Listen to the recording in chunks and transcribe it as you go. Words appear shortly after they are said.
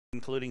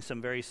including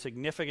some very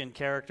significant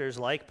characters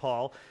like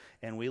Paul,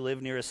 and we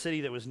live near a city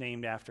that was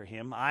named after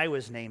him. I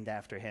was named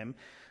after him.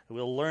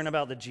 We'll learn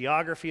about the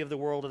geography of the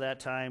world at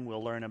that time.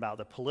 We'll learn about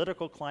the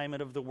political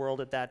climate of the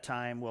world at that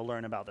time. We'll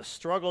learn about the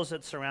struggles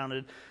that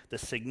surrounded the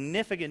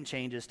significant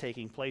changes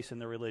taking place in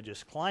the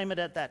religious climate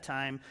at that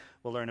time.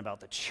 We'll learn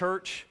about the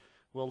church.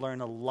 We'll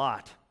learn a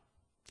lot.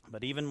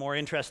 But even more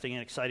interesting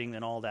and exciting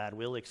than all that,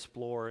 we'll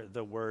explore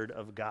the Word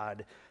of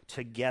God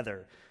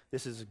together.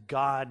 This is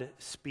God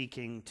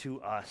speaking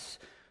to us.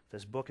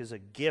 This book is a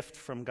gift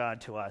from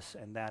God to us,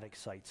 and that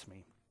excites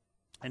me.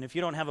 And if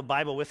you don't have a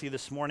Bible with you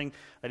this morning,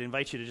 I'd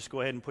invite you to just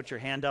go ahead and put your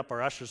hand up.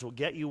 Our ushers will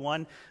get you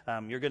one.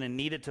 You're going to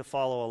need it to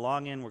follow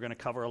along in. We're going to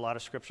cover a lot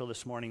of scripture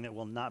this morning that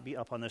will not be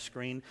up on the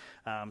screen.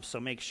 So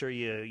make sure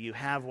you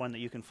have one that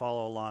you can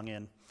follow along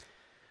in.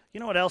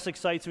 You know what else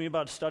excites me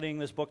about studying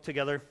this book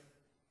together?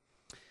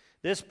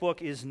 This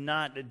book is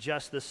not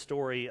just the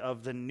story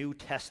of the New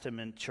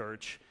Testament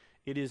church.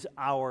 It is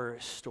our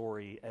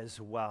story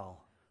as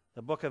well.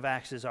 The book of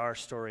Acts is our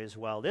story as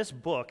well. This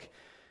book,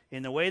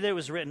 in the way that it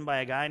was written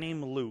by a guy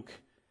named Luke,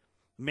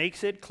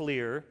 makes it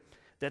clear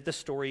that the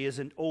story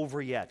isn't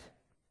over yet.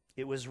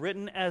 It was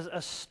written as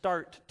a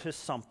start to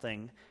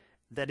something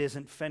that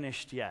isn't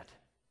finished yet.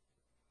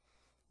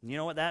 You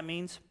know what that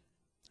means?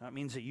 That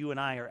means that you and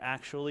I are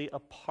actually a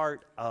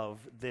part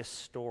of this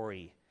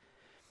story.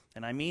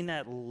 And I mean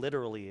that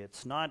literally.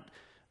 It's not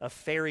a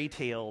fairy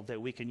tale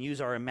that we can use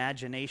our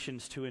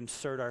imaginations to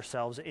insert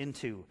ourselves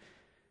into.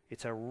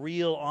 It's a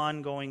real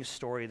ongoing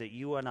story that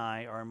you and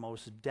I are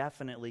most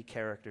definitely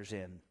characters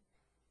in.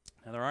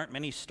 Now, there aren't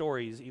many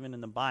stories, even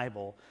in the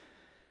Bible,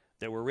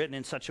 that were written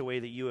in such a way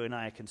that you and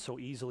I can so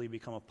easily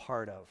become a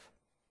part of.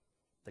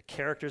 The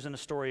characters in the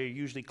story are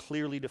usually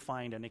clearly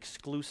defined and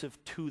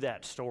exclusive to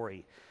that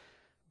story,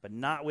 but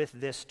not with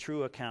this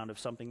true account of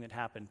something that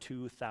happened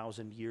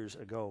 2,000 years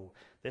ago.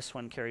 This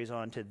one carries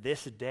on to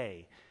this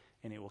day,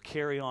 and it will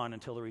carry on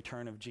until the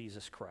return of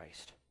Jesus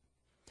Christ.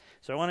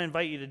 So I want to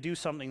invite you to do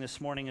something this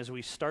morning as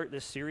we start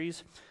this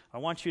series. I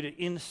want you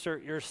to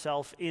insert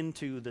yourself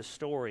into the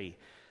story,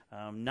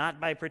 not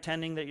by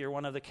pretending that you're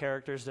one of the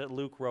characters that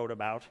Luke wrote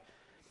about.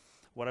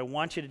 What I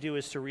want you to do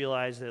is to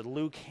realize that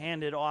Luke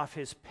handed off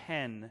his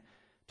pen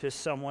to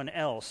someone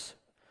else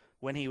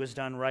when he was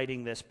done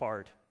writing this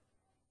part.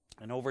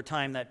 And over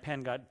time, that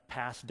pen got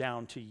passed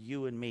down to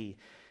you and me.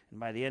 And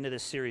by the end of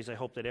this series, I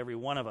hope that every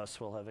one of us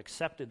will have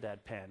accepted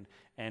that pen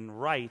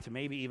and write,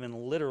 maybe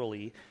even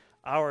literally,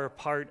 our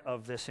part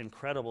of this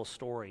incredible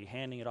story,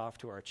 handing it off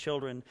to our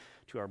children,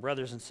 to our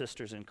brothers and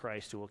sisters in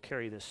Christ who will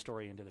carry this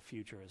story into the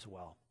future as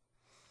well.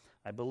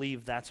 I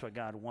believe that's what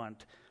God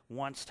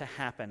wants to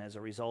happen as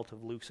a result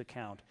of Luke's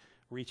account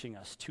reaching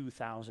us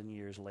 2,000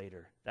 years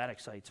later. That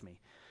excites me.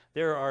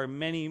 There are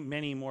many,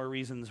 many more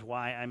reasons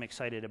why I'm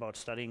excited about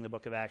studying the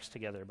book of Acts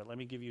together, but let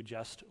me give you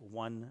just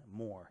one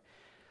more.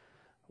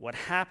 What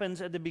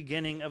happens at the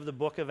beginning of the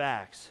book of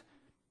Acts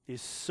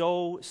is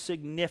so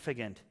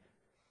significant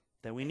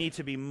that we need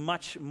to be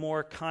much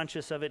more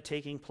conscious of it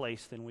taking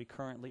place than we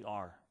currently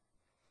are.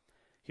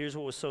 Here's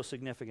what was so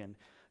significant.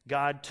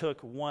 God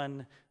took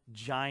one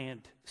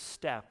giant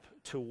step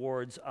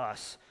towards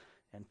us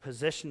and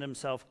positioned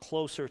himself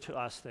closer to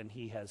us than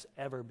he has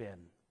ever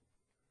been.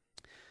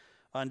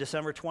 On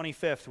December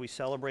 25th, we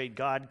celebrate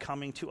God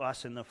coming to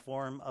us in the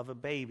form of a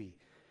baby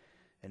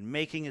and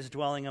making his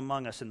dwelling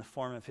among us in the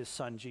form of his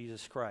Son,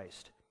 Jesus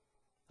Christ.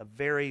 A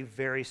very,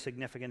 very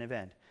significant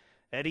event.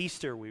 At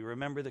Easter, we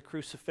remember the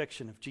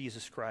crucifixion of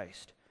Jesus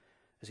Christ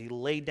as he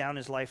laid down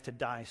his life to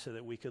die so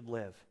that we could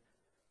live.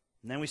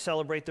 And then we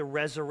celebrate the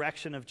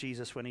resurrection of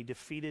Jesus when he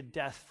defeated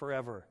death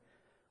forever.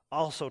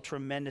 Also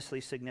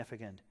tremendously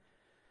significant.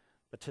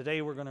 But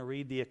today we're going to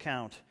read the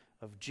account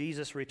of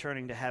Jesus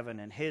returning to heaven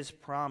and his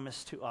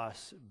promise to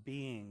us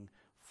being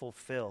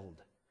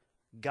fulfilled.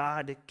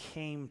 God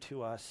came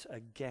to us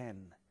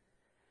again.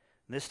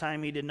 This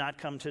time he did not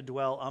come to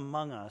dwell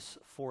among us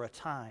for a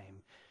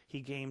time.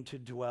 He came to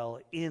dwell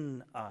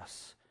in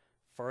us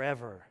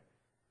forever.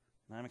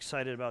 And I'm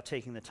excited about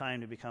taking the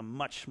time to become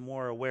much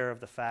more aware of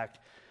the fact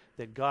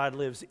that God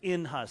lives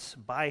in us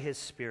by his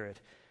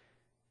Spirit,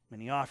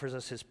 and he offers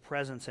us his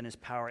presence and his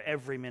power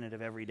every minute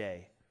of every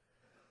day.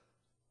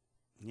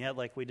 And yet,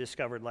 like we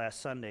discovered last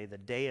Sunday, the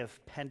day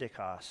of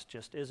Pentecost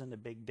just isn't a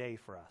big day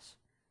for us.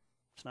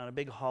 It's not a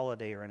big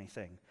holiday or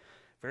anything.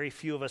 Very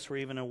few of us were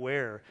even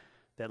aware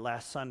that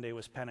last Sunday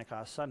was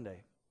Pentecost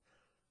Sunday,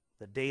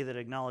 the day that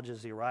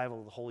acknowledges the arrival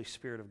of the Holy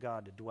Spirit of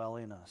God to dwell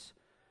in us.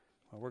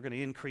 Well, we're going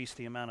to increase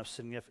the amount of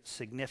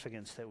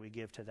significance that we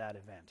give to that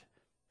event,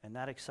 and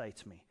that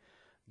excites me.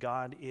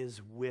 God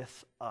is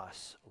with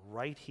us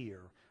right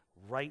here,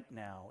 right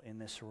now in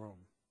this room.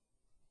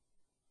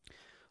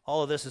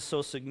 All of this is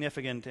so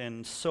significant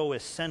and so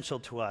essential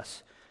to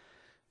us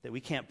that we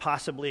can't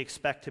possibly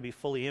expect to be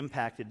fully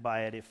impacted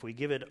by it if we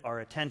give it our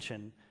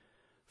attention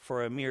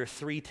for a mere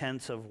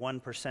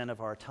 0.3%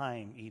 of our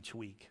time each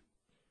week.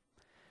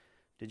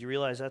 Did you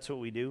realize that's what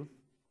we do?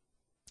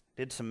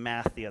 Did some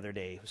math the other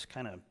day. It was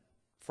kind of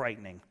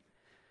frightening.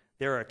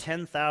 There are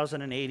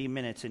 10,080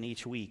 minutes in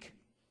each week.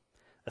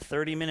 A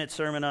 30-minute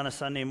sermon on a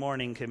Sunday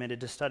morning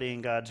committed to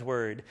studying God's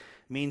Word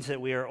means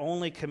that we are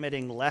only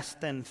committing less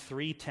than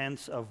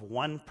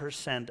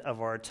 0.3%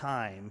 of our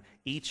time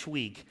each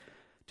week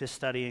to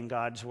studying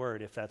God's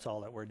Word, if that's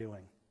all that we're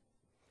doing.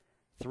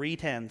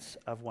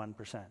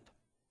 0.3%.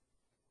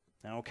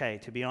 Now, okay,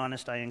 to be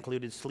honest, I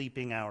included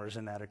sleeping hours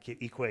in that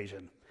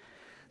equation.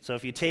 So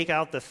if you take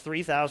out the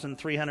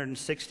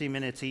 3,360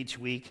 minutes each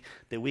week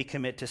that we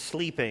commit to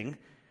sleeping,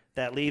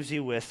 that leaves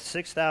you with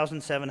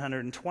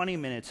 6,720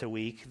 minutes a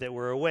week that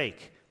we're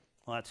awake.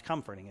 Well, that's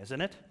comforting,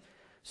 isn't it?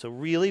 So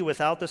really,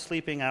 without the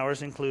sleeping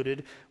hours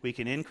included, we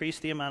can increase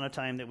the amount of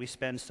time that we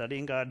spend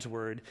studying God's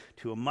Word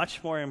to a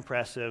much more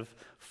impressive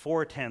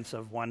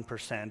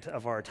 0.4%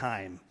 of our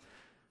time.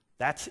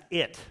 That's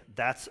it.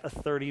 That's a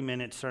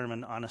 30-minute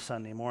sermon on a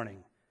Sunday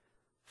morning.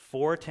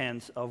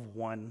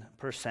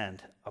 0.4%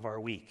 of our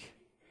week.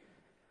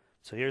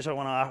 So here's what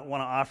I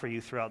want to offer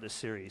you throughout this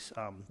series.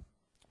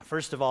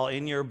 First of all,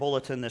 in your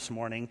bulletin this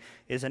morning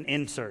is an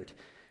insert.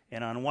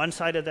 And on one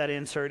side of that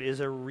insert is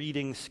a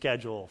reading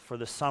schedule for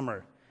the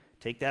summer.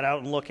 Take that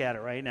out and look at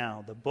it right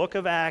now. The book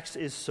of Acts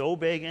is so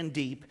big and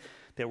deep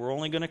that we're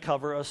only going to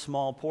cover a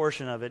small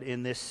portion of it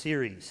in this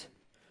series.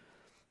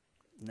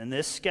 And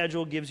this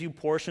schedule gives you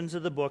portions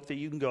of the book that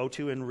you can go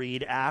to and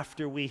read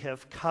after we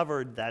have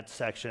covered that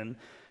section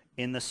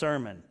in the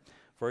sermon.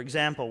 For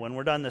example, when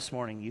we're done this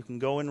morning, you can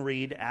go and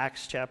read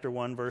Acts chapter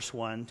 1, verse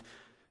 1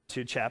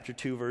 to chapter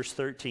 2, verse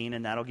 13,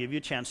 and that'll give you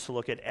a chance to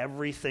look at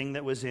everything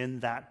that was in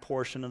that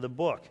portion of the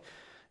book.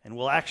 And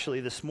we'll actually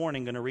this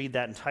morning going to read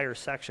that entire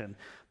section,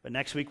 but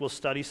next week we'll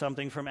study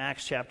something from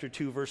Acts chapter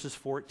 2, verses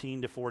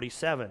 14 to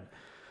 47,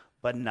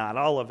 but not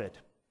all of it.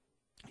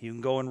 You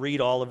can go and read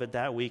all of it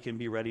that week and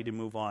be ready to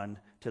move on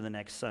to the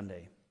next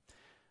Sunday.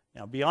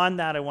 Now, beyond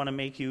that, I want to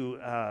make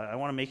you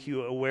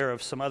aware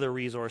of some other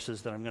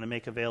resources that I'm going to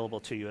make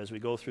available to you as we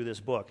go through this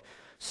book.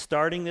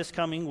 Starting this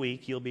coming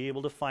week, you'll be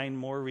able to find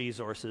more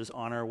resources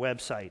on our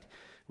website.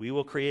 We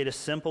will create a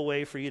simple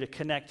way for you to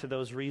connect to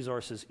those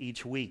resources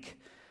each week.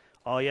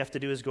 All you have to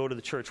do is go to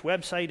the church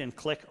website and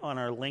click on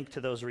our link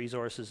to those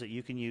resources that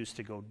you can use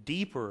to go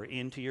deeper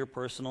into your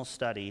personal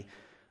study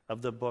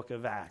of the book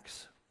of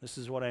Acts. This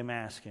is what I'm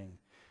asking.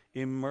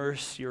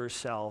 Immerse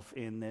yourself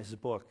in this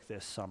book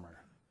this summer.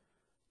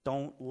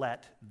 Don't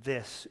let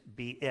this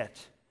be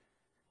it.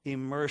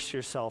 Immerse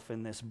yourself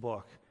in this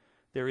book.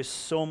 There is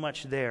so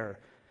much there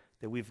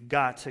that we've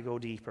got to go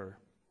deeper.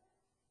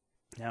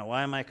 Now,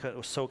 why am I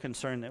so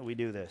concerned that we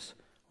do this?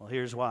 Well,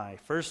 here's why.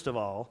 First of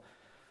all,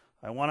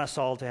 I want us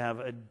all to have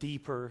a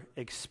deeper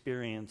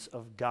experience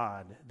of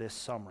God this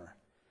summer.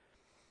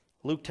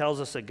 Luke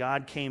tells us that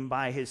God came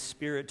by His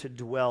Spirit to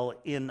dwell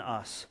in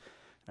us.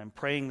 I'm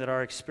praying that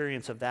our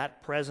experience of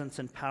that presence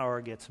and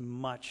power gets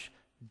much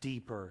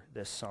deeper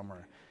this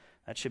summer.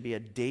 That should be a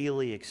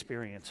daily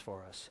experience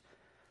for us.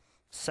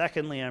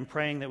 Secondly, I'm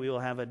praying that we will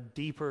have a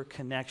deeper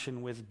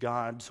connection with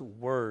God's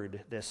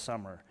Word this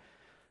summer.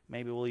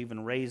 Maybe we'll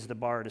even raise the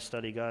bar to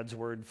study God's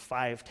Word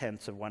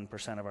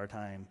 0.5% of our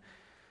time.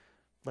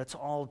 Let's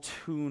all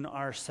tune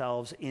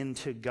ourselves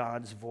into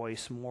God's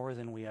voice more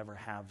than we ever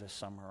have this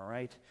summer, all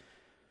right?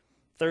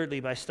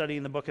 Thirdly, by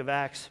studying the book of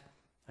Acts,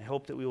 I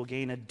hope that we will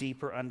gain a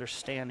deeper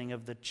understanding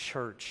of the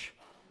church.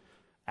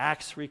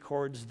 Acts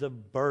records the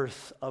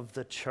birth of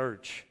the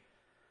church.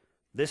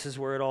 This is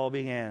where it all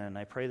began, and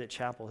I pray that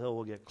Chapel Hill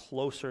will get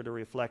closer to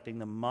reflecting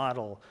the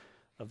model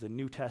of the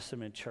New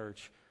Testament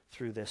church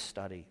through this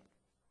study.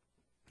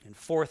 And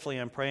fourthly,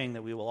 I'm praying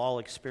that we will all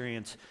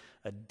experience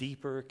a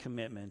deeper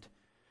commitment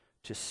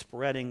to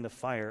spreading the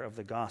fire of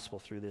the gospel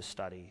through this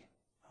study.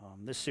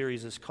 This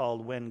series is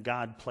called When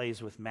God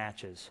Plays with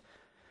Matches.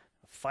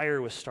 A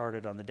fire was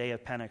started on the day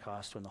of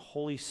Pentecost when the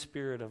Holy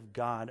Spirit of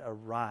God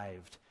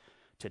arrived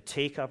to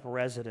take up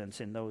residence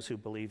in those who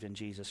believed in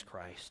Jesus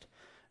Christ.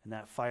 And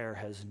that fire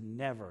has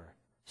never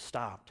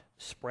stopped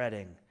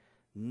spreading.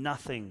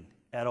 Nothing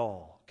at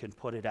all can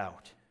put it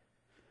out.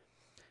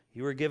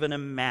 You were given a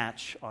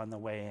match on the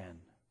way in.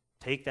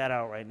 Take that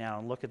out right now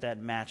and look at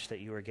that match that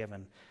you were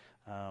given.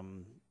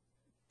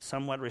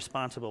 Somewhat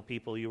responsible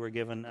people, you were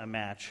given a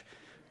match.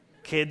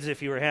 Kids,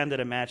 if you were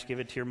handed a match, give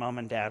it to your mom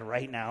and dad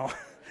right now.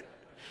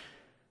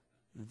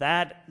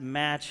 That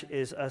match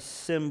is a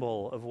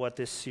symbol of what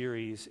this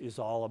series is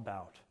all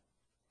about.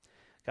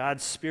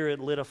 God's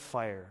Spirit lit a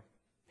fire.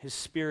 His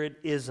Spirit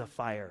is a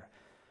fire.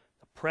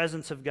 The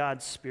presence of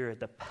God's Spirit,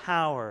 the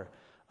power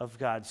of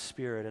God's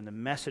Spirit, and the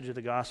message of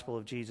the gospel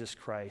of Jesus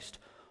Christ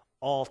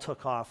all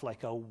took off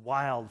like a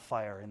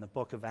wildfire in the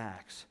book of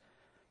Acts.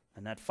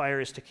 And that fire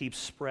is to keep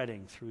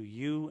spreading through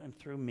you and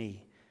through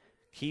me.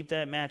 Keep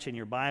that match in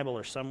your Bible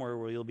or somewhere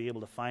where you'll be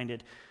able to find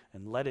it,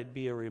 and let it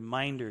be a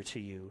reminder to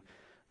you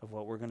of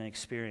what we're going to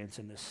experience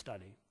in this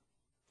study.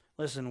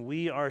 Listen,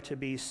 we are to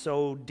be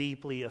so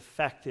deeply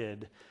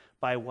affected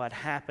by what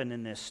happened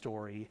in this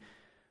story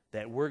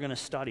that we're going to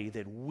study,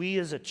 that we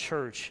as a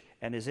church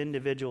and as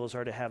individuals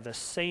are to have the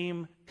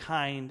same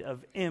kind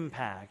of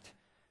impact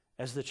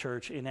as the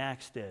church in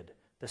Acts did.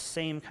 The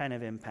same kind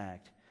of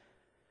impact.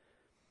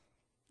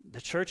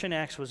 The church in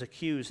Acts was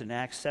accused in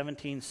Acts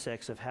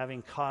 17:6 of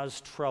having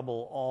caused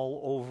trouble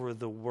all over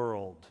the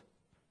world.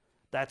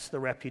 That's the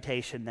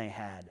reputation they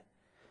had.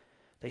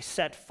 They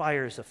set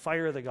fires, the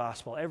fire of the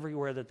gospel,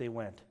 everywhere that they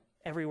went.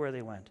 Everywhere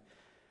they went.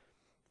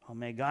 Well,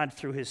 may God,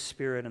 through His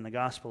Spirit and the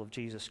gospel of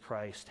Jesus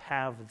Christ,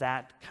 have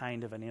that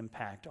kind of an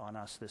impact on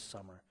us this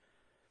summer.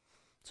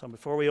 So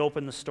before we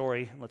open the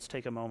story, let's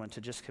take a moment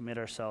to just commit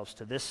ourselves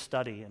to this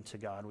study and to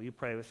God. Will you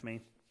pray with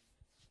me?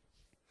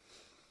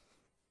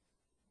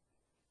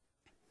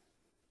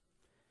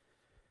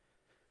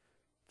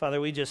 Father,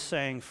 we just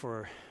sang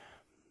for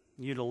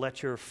you to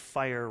let your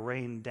fire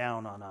rain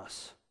down on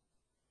us.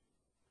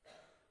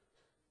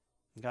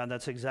 God,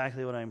 that's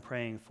exactly what I'm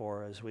praying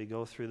for as we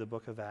go through the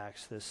book of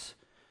Acts, this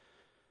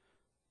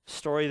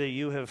story that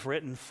you have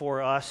written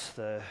for us,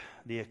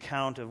 the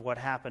account of what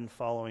happened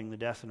following the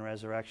death and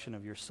resurrection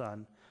of your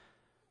Son.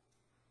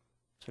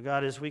 So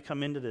God, as we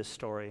come into this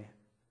story,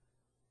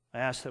 I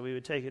ask that we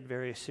would take it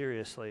very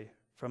seriously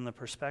from the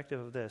perspective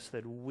of this,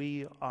 that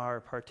we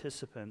are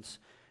participants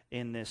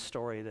in this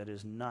story that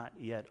is not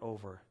yet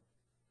over.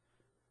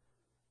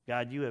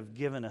 God, you have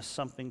given us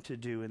something to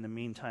do in the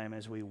meantime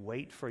as we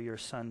wait for your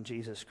Son,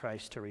 Jesus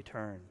Christ, to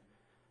return.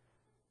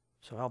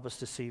 So help us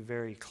to see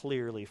very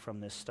clearly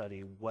from this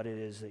study what it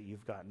is that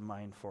you've got in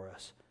mind for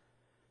us.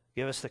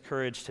 Give us the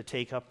courage to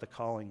take up the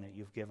calling that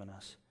you've given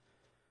us.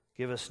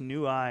 Give us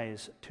new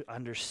eyes to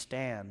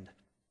understand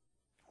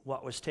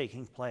what was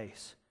taking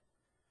place.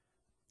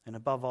 And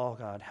above all,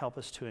 God, help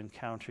us to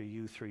encounter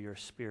you through your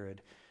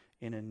Spirit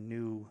in a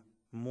new,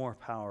 more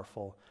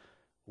powerful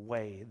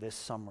way this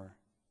summer.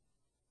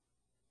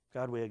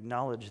 God, we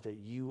acknowledge that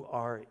you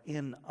are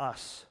in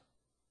us.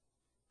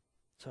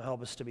 So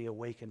help us to be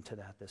awakened to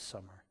that this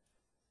summer.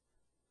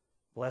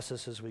 Bless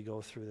us as we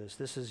go through this.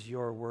 This is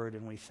your word,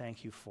 and we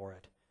thank you for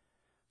it.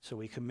 So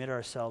we commit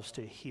ourselves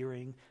to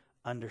hearing,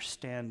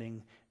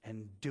 understanding,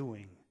 and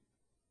doing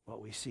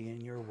what we see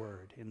in your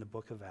word in the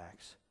book of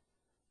Acts.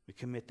 We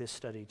commit this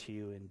study to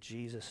you in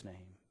Jesus'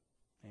 name.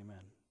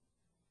 Amen.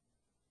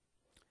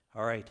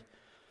 All right.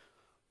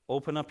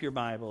 Open up your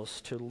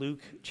Bibles to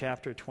Luke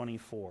chapter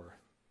 24.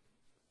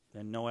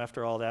 And no,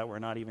 after all that, we're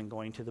not even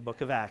going to the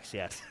book of Acts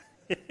yet.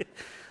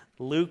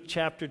 Luke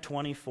chapter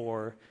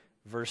 24,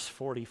 verse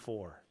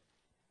 44.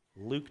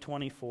 Luke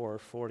 24,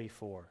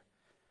 44.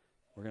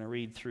 We're going to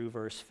read through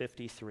verse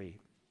 53.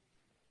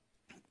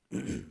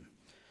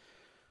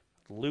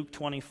 Luke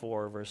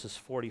 24, verses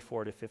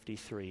 44 to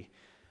 53.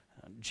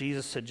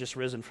 Jesus had just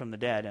risen from the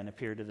dead and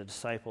appeared to the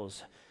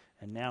disciples,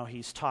 and now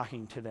he's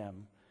talking to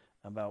them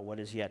about what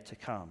is yet to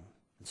come.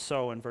 And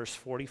so in verse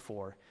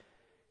 44,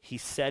 he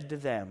said to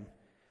them,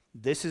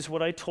 "This is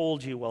what I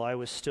told you while I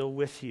was still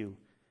with you.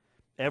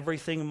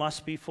 Everything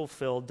must be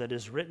fulfilled that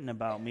is written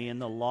about me in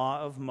the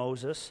law of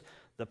Moses,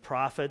 the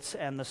prophets,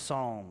 and the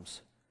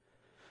Psalms."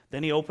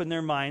 Then he opened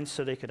their minds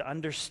so they could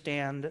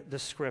understand the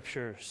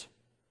Scriptures.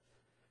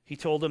 He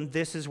told them,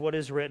 "This is what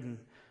is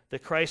written,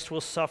 that Christ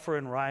will suffer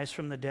and rise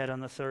from the dead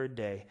on the third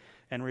day,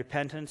 and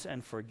repentance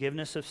and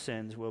forgiveness of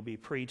sins will be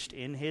preached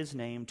in his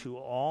name to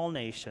all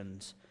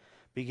nations,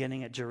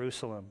 beginning at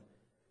Jerusalem.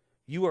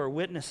 You are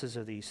witnesses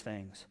of these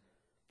things.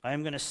 I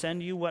am going to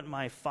send you what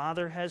my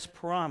Father has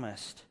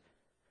promised,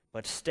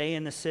 but stay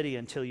in the city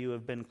until you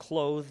have been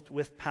clothed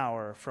with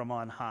power from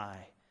on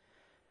high."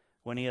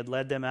 When he had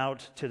led them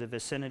out to the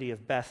vicinity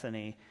of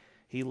Bethany,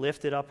 he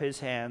lifted up his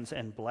hands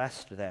and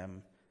blessed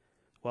them.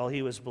 While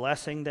he was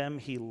blessing them,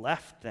 he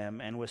left them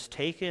and was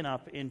taken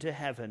up into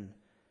heaven.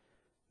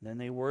 Then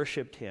they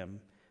worshipped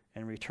him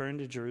and returned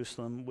to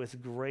Jerusalem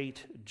with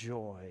great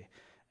joy,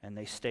 and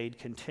they stayed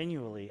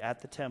continually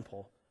at the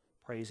temple,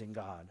 praising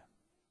God.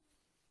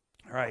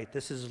 All right,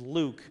 this is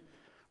Luke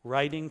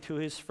writing to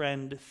his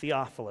friend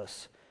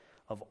Theophilus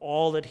of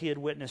all that he had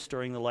witnessed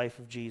during the life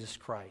of Jesus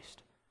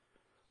Christ.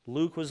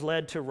 Luke was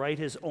led to write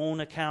his own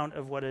account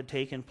of what had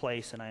taken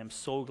place, and I am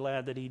so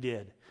glad that he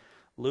did.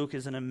 Luke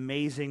is an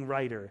amazing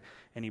writer,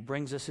 and he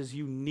brings us his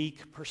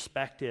unique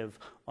perspective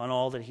on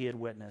all that he had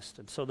witnessed.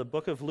 And so the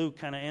book of Luke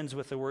kind of ends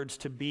with the words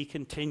 "to be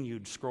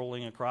continued"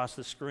 scrolling across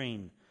the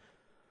screen.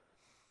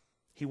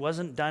 He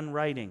wasn't done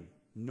writing,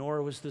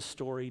 nor was the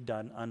story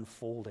done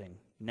unfolding.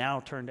 Now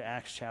turn to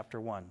Acts chapter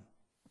 1.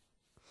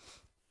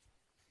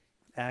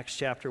 Acts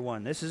chapter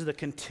 1. This is the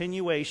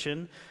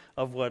continuation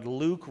of what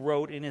Luke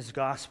wrote in his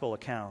gospel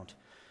account.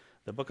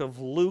 The book of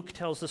Luke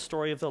tells the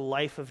story of the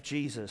life of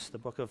Jesus. The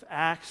book of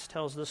Acts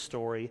tells the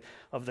story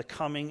of the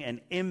coming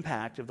and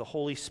impact of the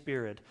Holy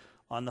Spirit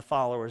on the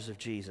followers of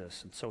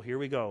Jesus. And so here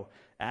we go.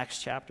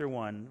 Acts chapter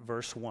 1,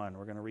 verse 1.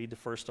 We're going to read the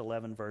first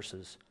 11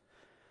 verses.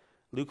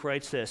 Luke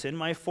writes this, "In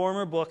my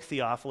former book,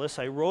 Theophilus,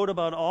 I wrote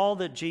about all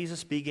that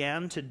Jesus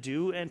began to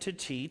do and to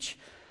teach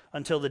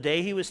until the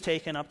day he was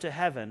taken up to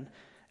heaven,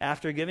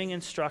 after giving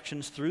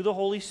instructions through the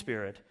Holy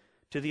Spirit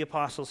to the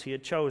apostles he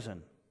had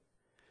chosen.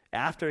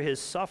 After his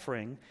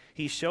suffering,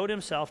 he showed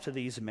himself to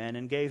these men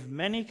and gave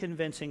many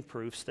convincing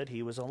proofs that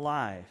he was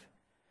alive.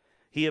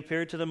 He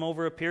appeared to them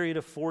over a period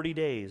of 40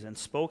 days and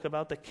spoke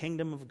about the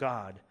kingdom of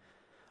God.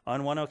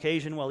 On one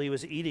occasion, while he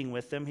was eating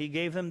with them, he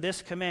gave them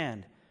this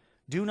command: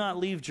 Do not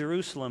leave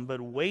Jerusalem, but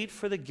wait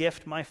for the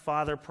gift my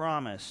Father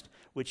promised,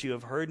 which you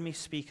have heard me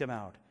speak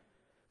about.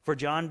 For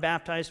John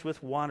baptized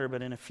with water,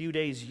 but in a few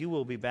days you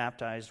will be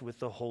baptized with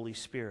the Holy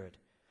Spirit."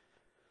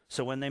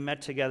 So when they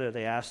met together,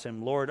 they asked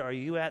him, "Lord, are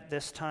you at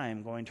this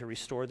time going to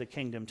restore the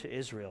kingdom to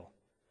Israel?"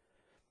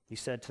 He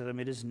said to them,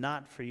 "It is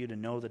not for you to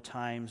know the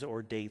times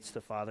or dates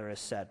the Father has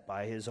set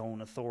by his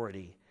own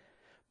authority,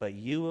 but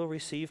you will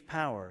receive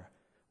power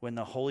when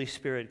the Holy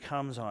Spirit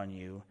comes on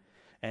you,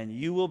 and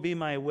you will be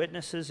my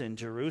witnesses in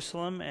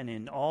Jerusalem and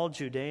in all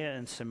Judea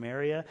and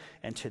Samaria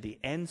and to the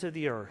ends of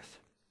the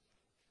earth."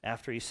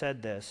 After he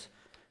said this,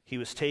 he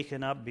was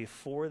taken up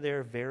before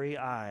their very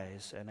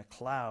eyes, and a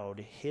cloud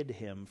hid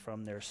him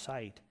from their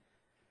sight.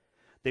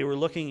 They were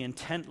looking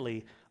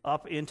intently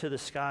up into the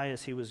sky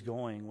as he was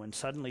going, when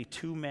suddenly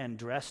 2 men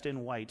dressed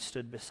in white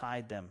stood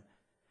beside them.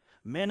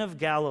 "Men of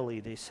Galilee,"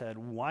 they said,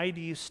 "why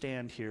do you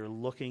stand here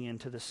looking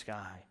into the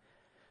sky?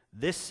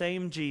 This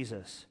same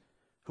Jesus,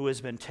 who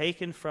has been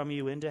taken from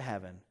you into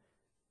heaven,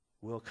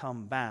 will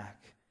come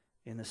back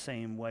in the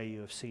same way you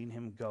have seen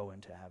him go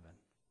into heaven."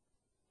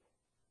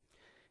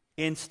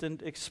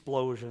 Instant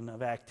explosion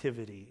of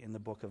activity in the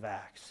book of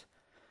Acts.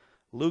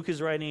 Luke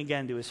is writing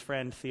again to his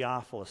friend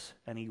Theophilus,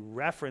 and he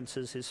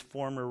references his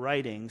former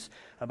writings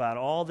about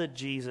all that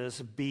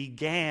Jesus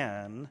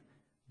began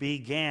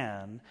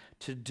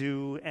to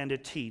do and to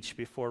teach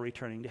before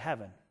returning to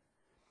heaven.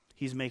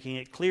 He's making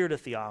it clear to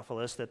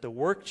Theophilus that the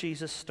work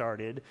Jesus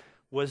started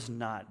was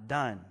not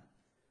done.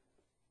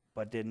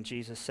 But didn't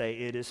Jesus say,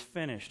 "It is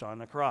finished" on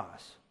the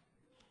cross?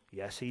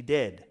 Yes, he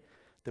did.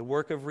 The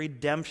work of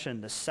redemption,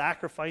 the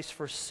sacrifice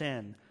for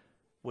sin,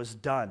 was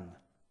done.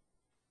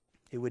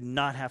 It would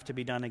not have to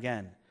be done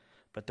again.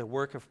 But the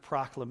work of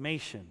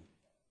proclamation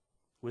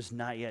was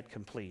not yet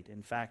complete.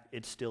 In fact,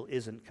 it still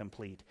isn't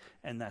complete,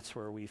 and that's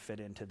where we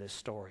fit into this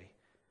story.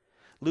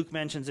 Luke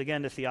mentions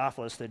again to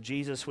Theophilus that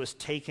Jesus was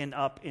taken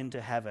up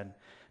into heaven.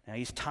 Now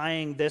he's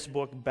tying this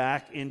book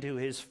back into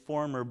his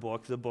former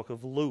book, the book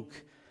of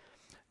Luke.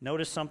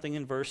 Notice something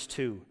in verse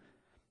 2.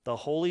 The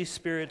Holy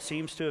Spirit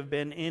seems to have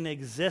been in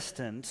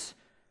existence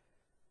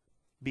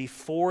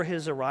before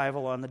his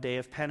arrival on the day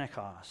of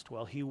Pentecost.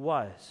 Well, he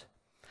was.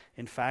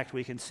 In fact,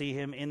 we can see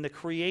him in the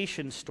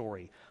creation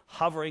story,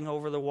 hovering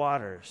over the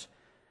waters.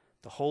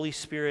 The Holy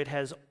Spirit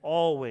has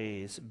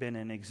always been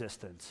in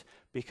existence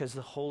because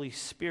the Holy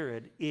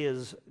Spirit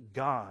is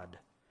God.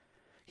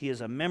 He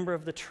is a member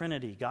of the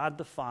Trinity, God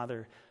the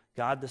Father,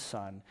 God the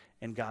Son,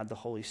 and God the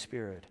Holy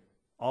Spirit.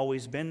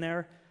 Always been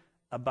there,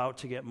 about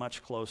to get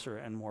much closer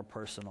and more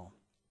personal.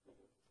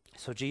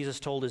 So Jesus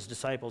told his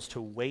disciples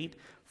to wait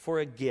for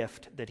a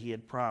gift that he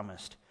had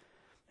promised.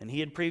 And he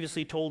had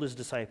previously told his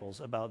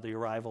disciples about the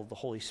arrival of the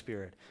Holy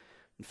Spirit.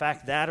 In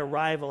fact, that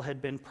arrival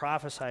had been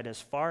prophesied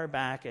as far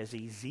back as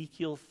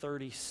Ezekiel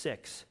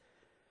 36,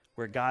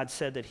 where God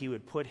said that he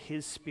would put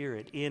his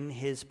Spirit in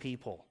his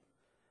people.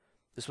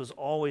 This was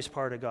always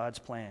part of God's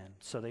plan,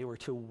 so they were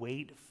to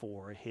wait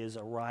for his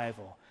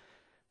arrival.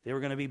 They were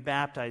going to be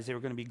baptized. They were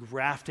going to be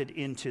grafted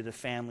into the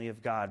family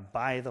of God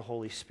by the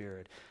Holy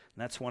Spirit.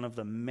 And that's one of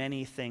the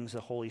many things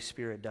the Holy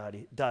Spirit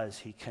does.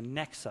 He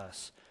connects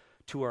us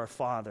to our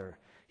Father.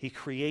 He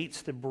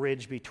creates the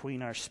bridge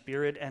between our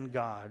spirit and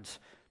God's.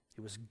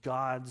 It was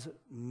God's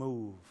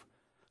move,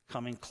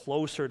 coming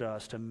closer to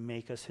us to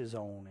make us his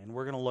own. And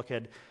we're going to look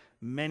at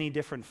many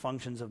different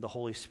functions of the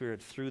Holy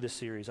Spirit through the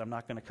series. I'm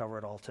not going to cover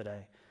it all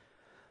today.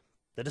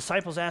 The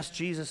disciples asked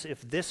Jesus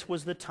if this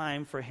was the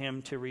time for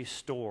him to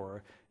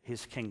restore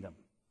his kingdom.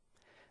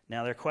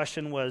 Now, their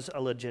question was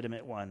a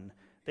legitimate one.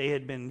 They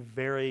had been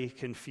very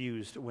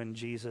confused when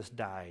Jesus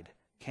died.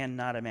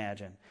 Cannot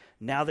imagine.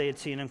 Now they had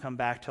seen him come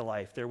back to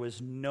life. There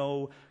was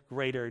no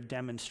greater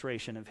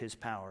demonstration of his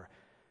power.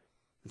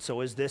 And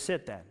so is this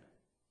it then?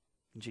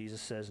 And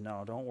Jesus says,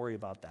 no, don't worry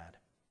about that.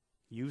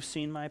 You've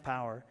seen my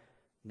power.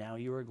 Now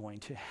you are going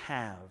to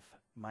have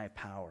my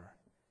power.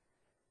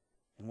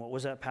 And what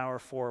was that power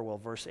for? Well,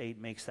 verse 8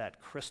 makes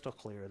that crystal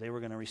clear. They were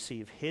going to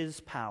receive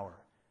his power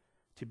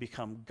to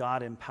become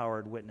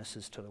God-empowered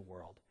witnesses to the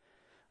world.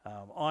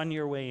 On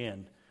your way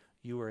in,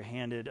 you were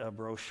handed a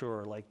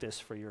brochure like this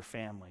for your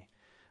family.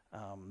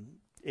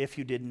 If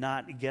you did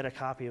not get a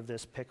copy of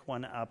this, pick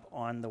one up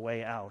on the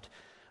way out.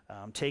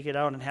 Take it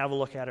out and have a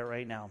look at it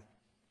right now.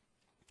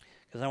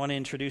 Because I want to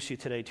introduce you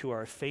today to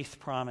our Faith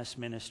Promise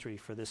ministry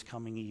for this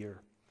coming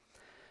year.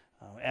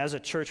 As a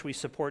church, we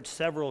support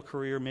several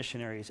career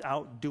missionaries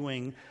out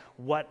doing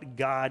what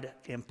God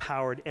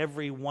empowered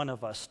every one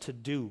of us to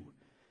do.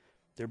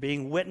 They're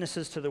being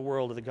witnesses to the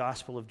world of the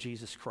gospel of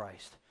Jesus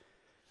Christ.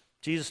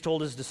 Jesus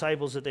told his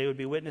disciples that they would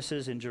be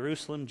witnesses in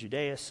Jerusalem,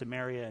 Judea,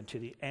 Samaria, and to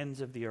the ends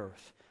of the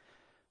earth.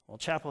 Well,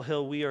 Chapel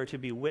Hill, we are to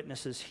be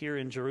witnesses here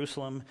in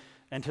Jerusalem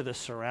and to the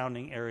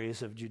surrounding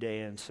areas of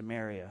Judea and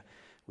Samaria.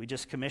 We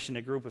just commissioned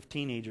a group of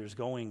teenagers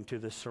going to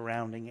the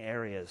surrounding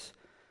areas.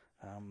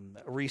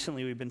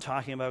 Recently, we've been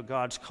talking about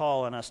God's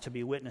call on us to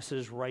be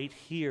witnesses right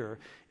here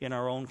in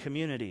our own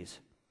communities.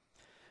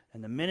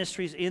 And the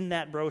ministries in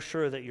that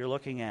brochure that you're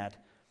looking at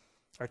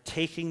are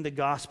taking the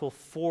gospel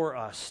for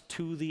us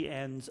to the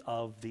ends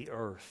of the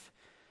earth.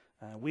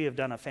 We have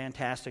done a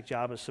fantastic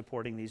job of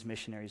supporting these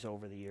missionaries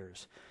over the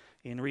years.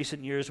 In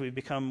recent years, we've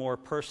become more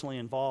personally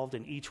involved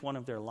in each one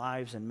of their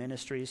lives and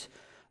ministries.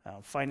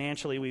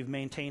 Financially, we've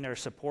maintained our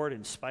support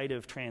in spite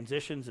of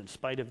transitions, in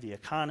spite of the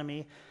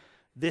economy.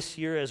 This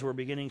year, as we're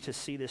beginning to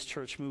see this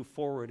church move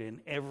forward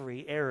in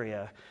every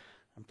area,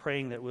 I'm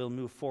praying that we'll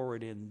move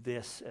forward in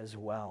this as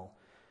well.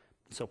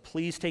 So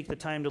please take the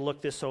time to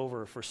look this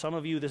over. For some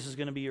of you, this is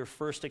going to be your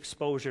first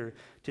exposure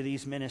to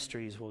these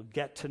ministries. We'll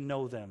get to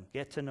know them.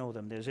 Get to know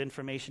them. There's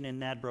information in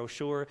that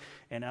brochure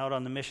and out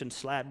on the mission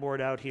slat board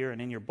out here and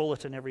in your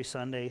bulletin every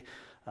Sunday.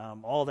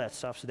 All that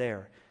stuff's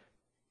there.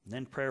 And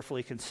then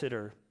prayerfully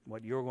consider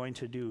what you're going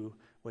to do,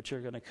 what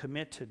you're going to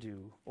commit to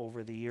do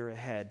over the year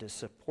ahead to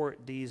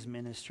support these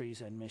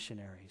ministries and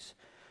missionaries.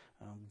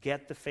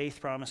 Get the faith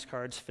promise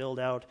cards filled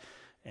out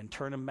and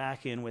turn them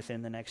back in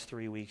within the next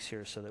 3 weeks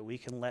here so that we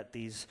can let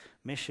these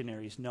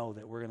missionaries know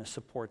that we're going to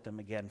support them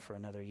again for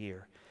another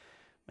year.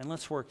 And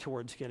let's work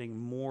towards getting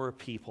more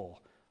people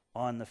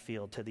on the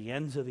field to the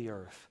ends of the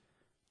earth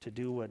to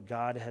do what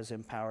God has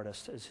empowered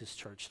us as his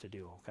church to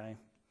do, okay?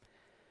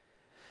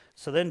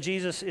 So then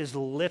Jesus is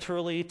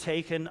literally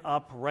taken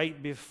up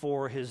right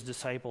before his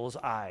disciples'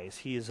 eyes.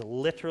 He is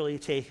literally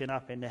taken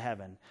up into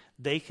heaven.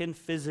 They can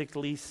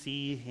physically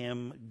see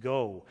him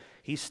go.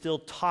 He's still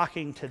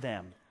talking to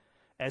them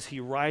as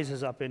he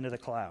rises up into the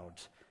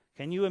clouds.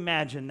 Can you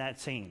imagine that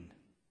scene?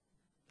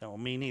 No,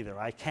 me neither.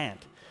 I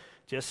can't.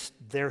 Just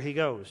there he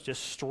goes,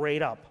 just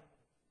straight up.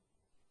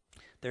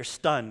 They're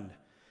stunned.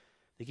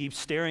 They keep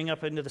staring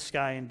up into the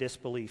sky in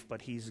disbelief,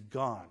 but he's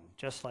gone,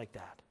 just like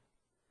that.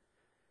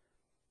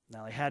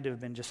 Now, they had to have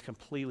been just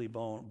completely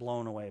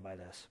blown away by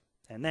this.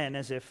 And then,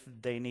 as if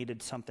they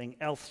needed something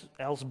else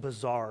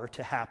bizarre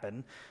to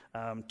happen,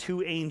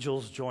 2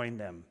 angels joined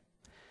them.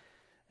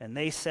 And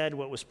they said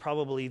what was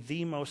probably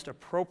the most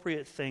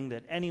appropriate thing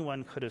that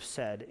anyone could have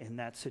said in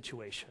that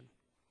situation.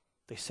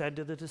 They said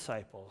to the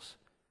disciples,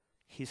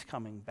 he's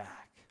coming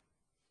back.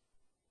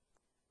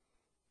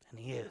 And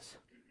he is.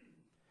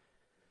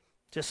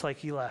 Just like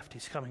he left,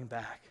 he's coming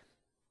back.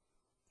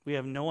 We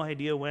have no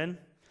idea when.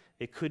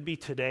 It could be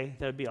today.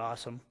 That would be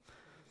awesome.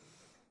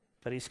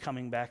 But he's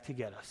coming back to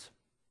get us.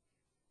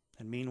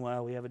 And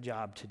meanwhile, we have a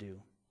job to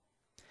do.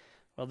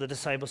 Well, the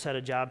disciples had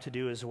a job to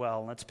do as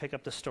well. Let's pick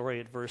up the story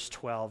at verse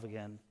 12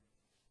 again.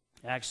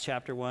 Acts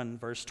chapter 1,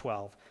 verse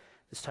 12.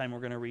 This time we're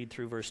going to read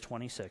through verse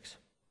 26.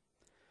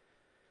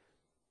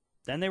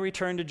 Then they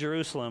returned to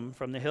Jerusalem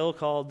from the hill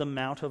called the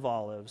Mount of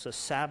Olives, a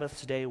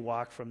Sabbath's day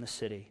walk from the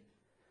city.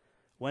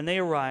 When they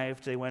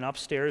arrived, they went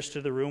upstairs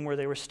to the room where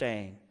they were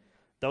staying.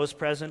 Those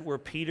present were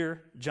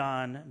Peter,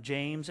 John,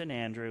 James, and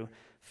Andrew,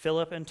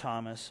 Philip and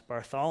Thomas,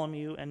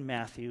 Bartholomew and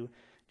Matthew,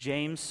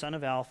 James, son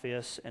of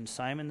Alphaeus, and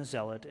Simon the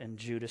Zealot, and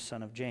Judas,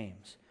 son of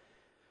James.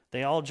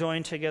 They all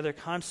joined together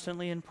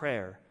constantly in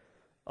prayer,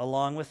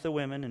 along with the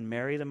women and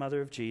Mary, the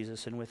mother of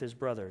Jesus, and with his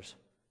brothers.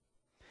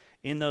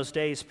 In those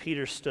days,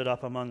 Peter stood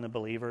up among the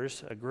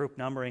believers, a group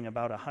numbering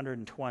about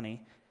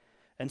 120,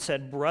 and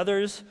said,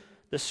 "Brothers,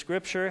 the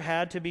scripture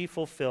had to be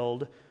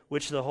fulfilled,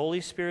 which the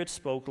Holy Spirit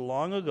spoke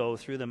long ago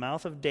through the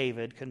mouth of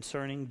David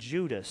concerning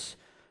Judas,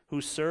 who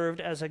served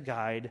as a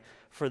guide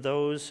for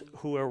those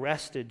who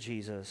arrested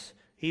Jesus.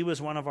 He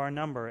was one of our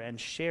number and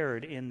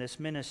shared in this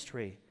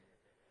ministry.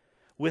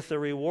 With the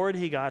reward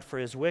he got for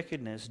his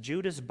wickedness,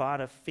 Judas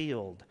bought a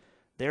field.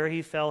 There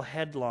he fell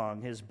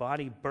headlong. His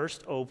body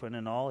burst open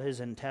and all his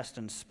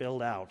intestines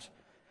spilled out.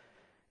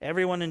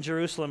 Everyone in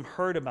Jerusalem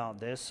heard about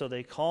this, so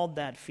they called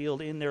that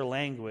field in their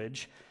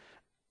language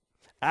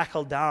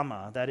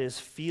Akeldama, that is,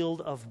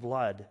 field of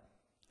blood.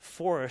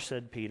 For,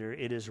 said Peter,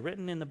 it is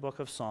written in the book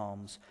of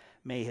Psalms,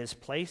 may his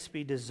place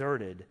be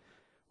deserted,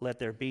 let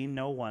there be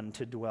no one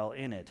to dwell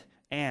in it,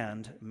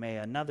 and may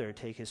another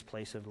take his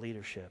place of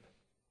leadership.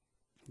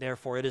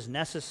 Therefore it is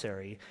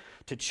necessary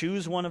to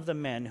choose one of the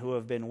men who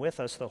have been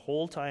with us the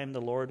whole time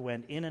the Lord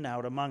went in and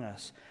out among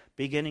us,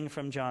 beginning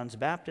from John's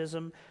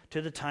baptism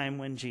to the time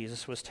when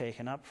Jesus was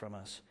taken up from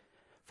us.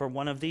 For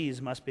one of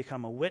these must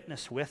become a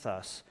witness with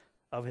us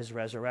of his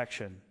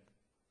resurrection."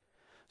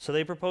 So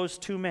they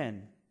proposed 2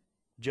 men,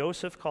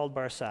 Joseph called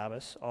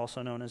Barsabbas,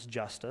 also known as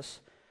Justus,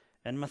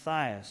 and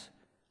Matthias.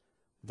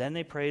 Then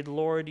they prayed,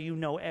 "Lord, you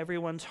know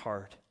everyone's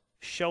heart.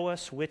 Show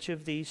us which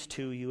of these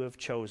 2 you have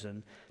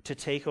chosen to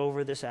take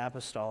over this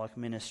apostolic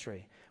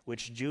ministry,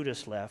 which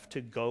Judas left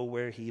to go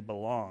where he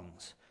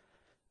belongs."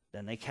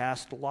 Then they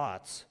cast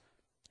lots,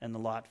 and the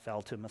lot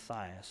fell to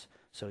Matthias.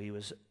 So he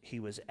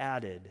was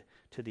added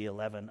to the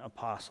 11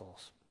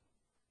 apostles.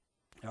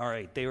 All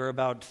right, they were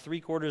about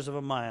 3/4 of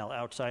a mile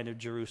outside of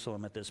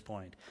Jerusalem at this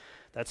point.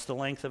 That's the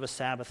length of a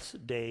Sabbath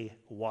day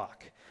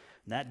walk.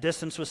 And that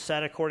distance was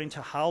set according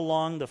to how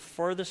long the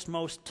furthest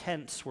most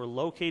tents were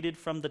located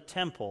from the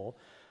temple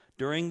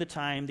during the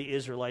time the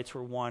Israelites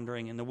were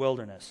wandering in the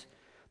wilderness.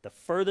 The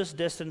furthest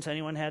distance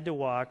anyone had to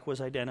walk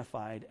was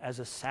identified as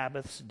a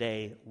Sabbath's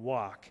day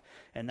walk,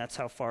 and that's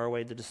how far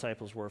away the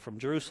disciples were from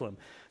Jerusalem.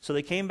 So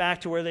they came back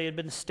to where they had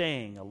been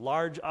staying, a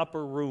large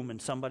upper room in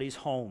somebody's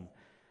home.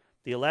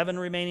 The 11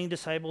 remaining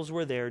disciples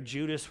were there.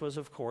 Judas was,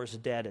 of course,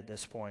 dead at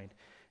this point,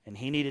 and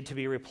he needed to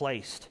be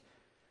replaced.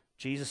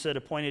 Jesus had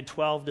appointed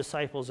 12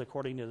 disciples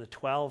according to the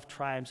 12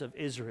 tribes of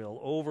Israel,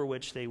 over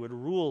which they would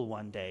rule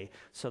one day,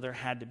 so there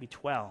had to be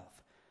 12.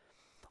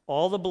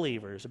 All the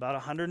believers, about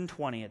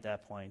 120 at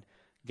that point,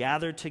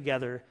 gathered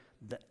together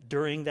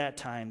during that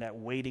time, that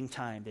waiting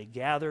time. They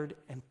gathered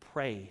and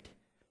prayed.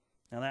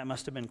 Now that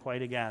must have been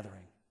quite a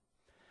gathering.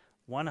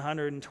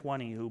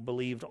 120 who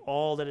believed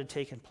all that had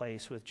taken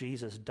place with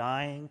Jesus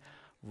dying,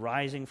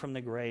 rising from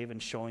the grave,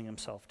 and showing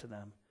himself to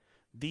them.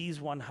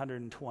 These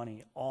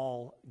 120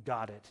 all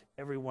got it,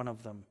 every one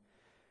of them.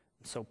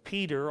 So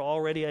Peter,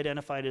 already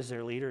identified as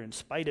their leader in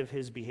spite of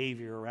his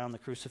behavior around the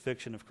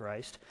crucifixion of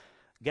Christ,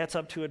 gets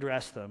up to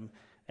address them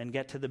and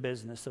get to the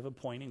business of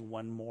appointing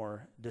one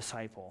more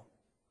disciple.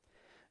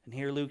 And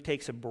here Luke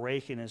takes a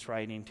break in his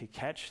writing to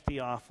catch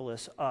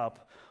Theophilus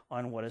up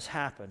on what has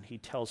happened. He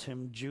tells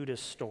him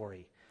Judas'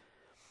 story.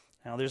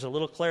 Now there's a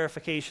little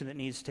clarification that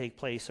needs to take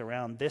place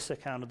around this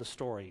account of the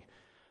story,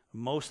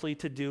 mostly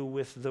to do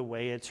with the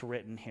way it's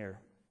written here.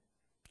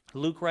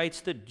 Luke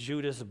writes that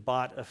Judas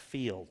bought a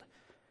field.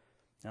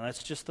 Now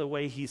that's just the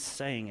way he's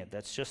saying it.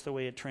 That's just the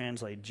way it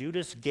translates.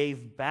 Judas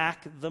gave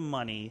back the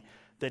money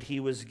that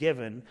he was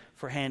given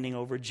for handing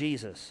over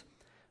Jesus.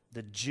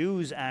 The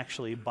Jews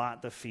actually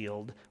bought the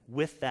field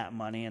with that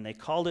money, and they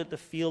called it the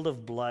field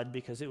of blood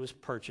because it was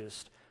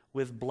purchased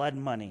with blood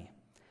money.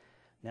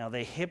 Now,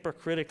 they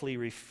hypocritically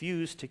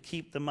refused to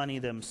keep the money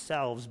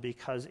themselves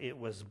because it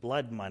was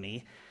blood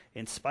money,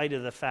 in spite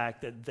of the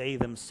fact that they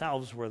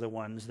themselves were the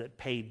ones that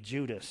paid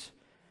Judas.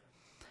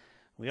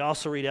 We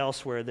also read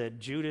elsewhere that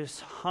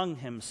Judas hung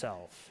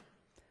himself.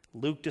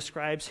 Luke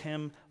describes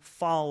him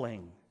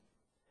falling.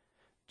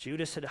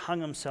 Judas had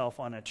hung himself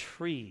on a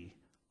tree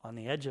on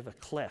the edge of a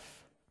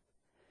cliff.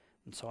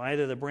 And so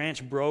either the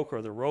branch broke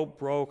or the rope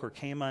broke or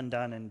came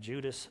undone, and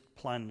Judas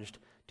plunged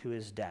to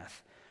his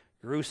death.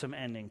 Gruesome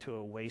ending to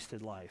a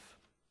wasted life.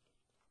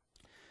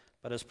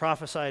 But as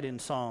prophesied in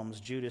Psalms,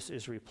 Judas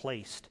is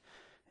replaced,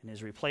 and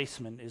his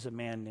replacement is a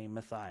man named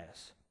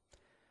Matthias.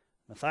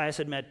 Matthias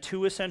had met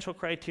two essential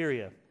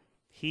criteria.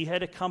 He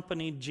had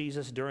accompanied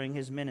Jesus during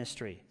his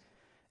ministry,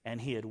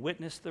 and he had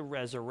witnessed the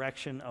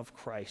resurrection of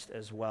Christ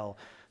as well.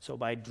 So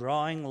by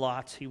drawing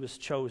lots, he was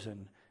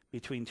chosen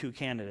between two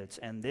candidates,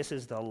 and this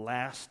is the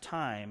last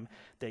time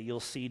that you'll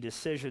see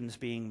decisions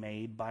being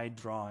made by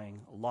drawing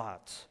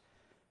lots.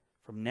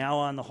 From now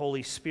on, the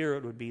Holy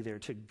Spirit would be there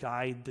to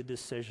guide the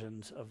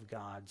decisions of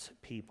God's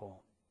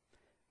people.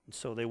 And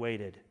so they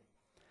waited.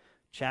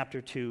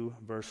 Chapter 2,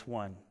 verse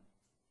 1.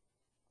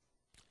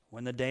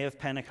 When the day of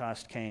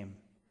Pentecost came,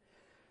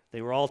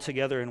 they were all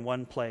together in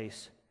one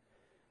place.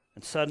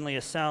 And suddenly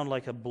a sound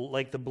like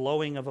the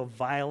blowing of a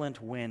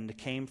violent wind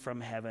came from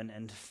heaven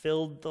and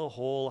filled the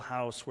whole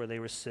house where they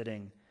were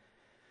sitting.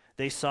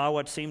 They saw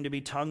what seemed to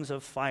be tongues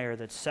of fire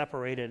that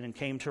separated and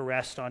came to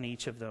rest on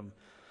each of them.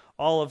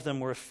 All of them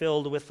were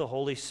filled with the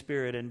Holy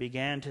Spirit and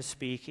began to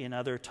speak in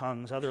other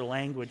tongues, other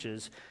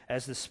languages,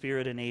 as the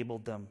Spirit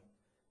enabled them.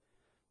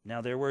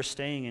 Now there were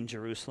staying in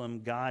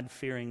Jerusalem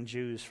God-fearing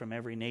Jews from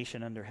every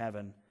nation under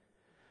heaven.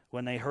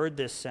 When they heard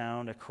this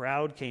sound, a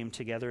crowd came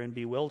together in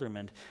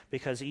bewilderment,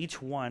 because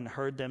each one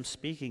heard them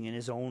speaking in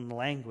his own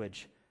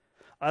language.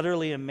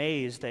 Utterly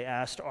amazed, they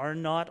asked, "Are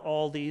not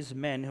all these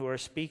men who are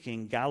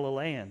speaking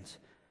Galileans?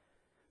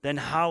 Then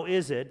how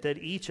is it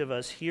that each of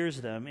us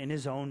hears them in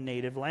his own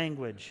native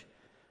language?"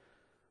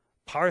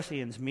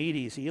 Parthians,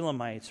 Medes,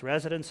 Elamites,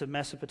 residents of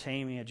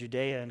Mesopotamia,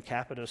 Judea and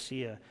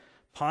Cappadocia,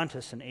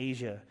 Pontus and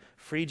Asia,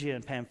 Phrygia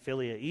and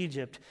Pamphylia,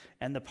 Egypt,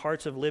 and the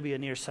parts of Libya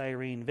near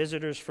Cyrene,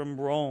 visitors from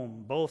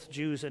Rome, both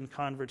Jews and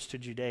converts to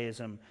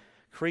Judaism,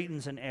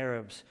 Cretans and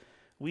Arabs.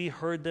 We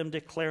heard them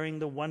declaring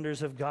the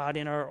wonders of God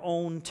in our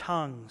own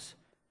tongues.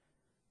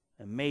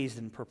 Amazed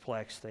and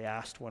perplexed, they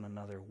asked one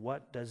another,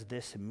 "What does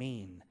this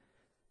mean?"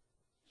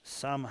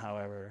 Some,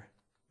 however,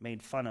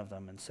 made fun of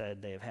them and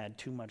said they have had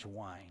too much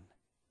wine.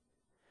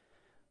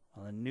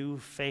 Well, a new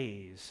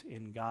phase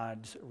in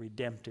God's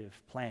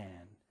redemptive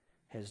plan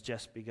has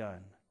just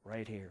begun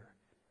right here.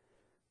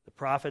 The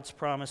prophets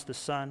promised the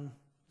Son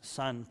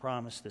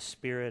promised the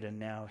Spirit, and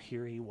now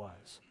here he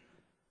was.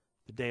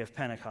 The day of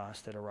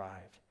Pentecost had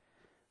arrived.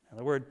 Now,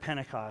 the word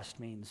Pentecost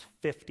means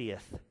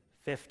 50th.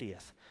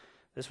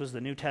 This was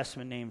the New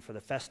Testament name for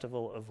the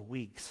Festival of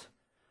Weeks.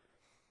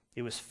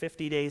 It was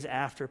 50 days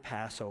after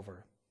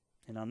Passover.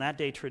 And on that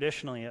day,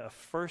 traditionally, a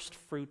first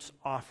fruits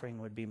offering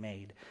would be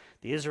made.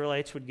 The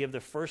Israelites would give the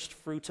first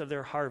fruits of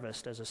their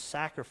harvest as a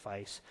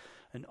sacrifice,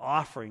 an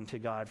offering to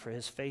God for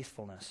his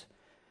faithfulness.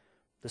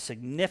 The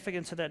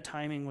significance of that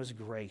timing was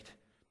great.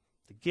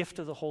 The gift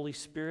of the Holy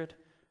Spirit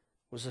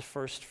was the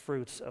first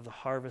fruits of the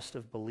harvest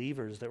of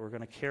believers that we're going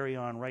to carry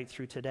on right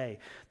through today.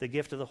 The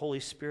gift of the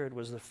Holy Spirit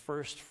was the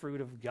first fruit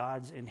of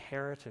God's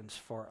inheritance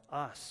for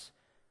us,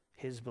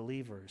 his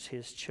believers,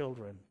 his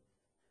children.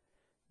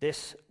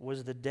 This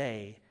was the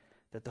day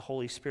that the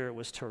Holy Spirit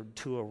was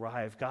to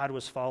arrive. God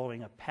was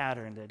following a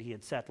pattern that he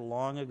had set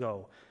long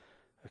ago,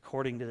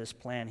 according to this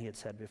plan he had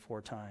set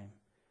before time.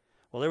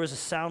 Well, there was a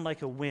sound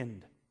like a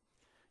wind.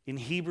 In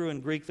Hebrew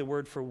and Greek, the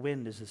word for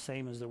wind is the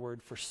same as the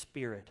word for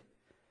spirit.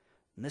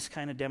 And this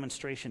kind of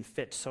demonstration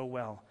fits so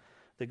well.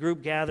 The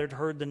group gathered,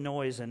 heard the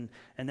noise, and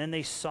then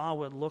they saw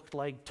what looked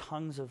like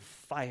tongues of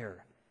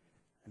fire.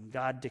 And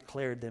God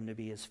declared them to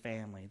be his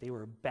family. They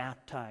were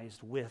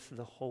baptized with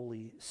the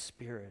Holy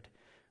Spirit,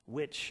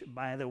 which,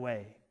 by the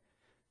way,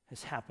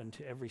 has happened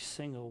to every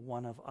single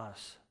one of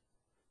us,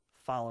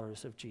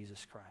 followers of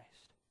Jesus Christ.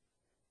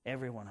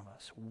 Every one of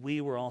us.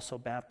 We were also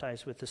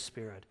baptized with the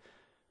Spirit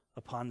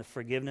upon the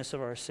forgiveness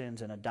of our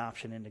sins and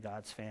adoption into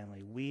God's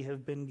family. We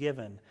have been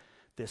given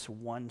this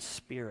one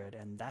Spirit,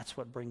 and that's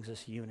what brings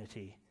us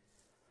unity.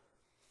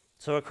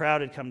 So a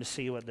crowd had come to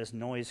see what this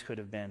noise could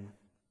have been,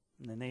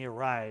 and then they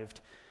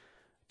arrived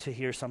to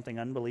hear something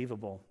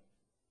unbelievable.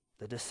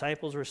 The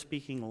disciples were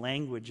speaking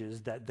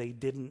languages that they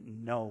didn't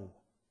know.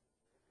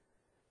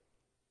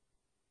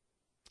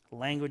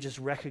 Languages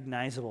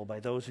recognizable by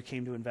those who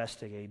came to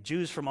investigate.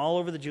 Jews from all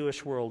over the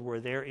Jewish world were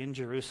there in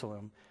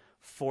Jerusalem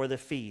for the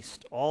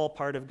feast, all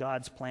part of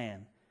God's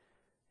plan.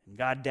 And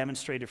God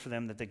demonstrated for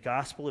them that the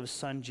gospel of his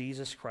Son,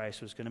 Jesus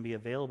Christ, was going to be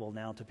available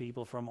now to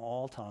people from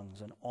all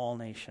tongues and all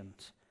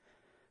nations.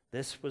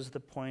 This was the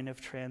point of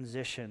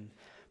transition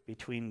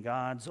between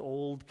God's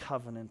old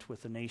covenant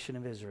with the nation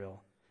of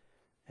Israel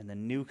and the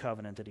new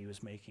covenant that he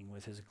was making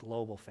with his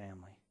global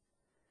family.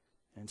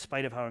 In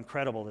spite of how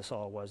incredible this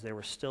all was, there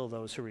were still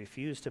those who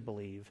refused to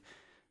believe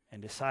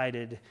and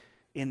decided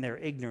in their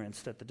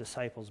ignorance that the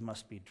disciples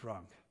must be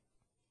drunk.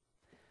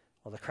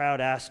 Well, the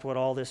crowd asked what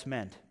all this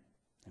meant,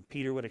 and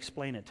Peter would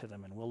explain it to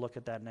them, and we'll look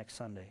at that next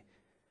Sunday.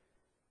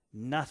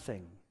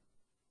 Nothing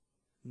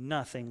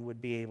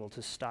would be able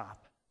to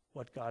stop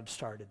what God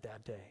started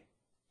that day.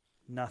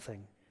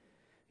 Nothing.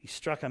 He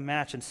struck a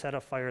match and set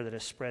a fire that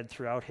has spread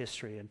throughout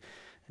history, and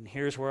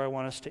here's where I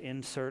want us to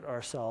insert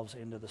ourselves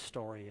into the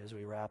story as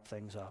we wrap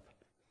things up.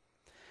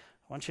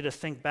 I want you to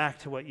think back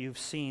to what you've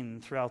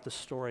seen throughout the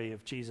story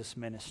of Jesus'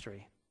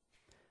 ministry.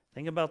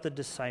 Think about the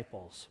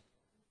disciples.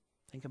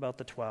 Think about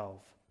the 12.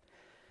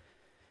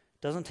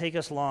 It doesn't take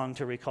us long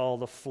to recall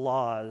the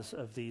flaws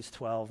of these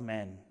 12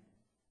 men.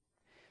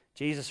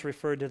 Jesus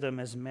referred to them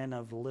as men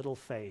of little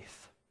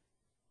faith.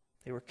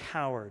 They were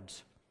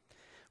cowards.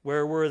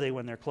 Where were they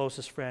when their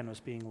closest friend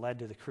was being led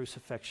to the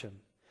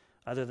crucifixion?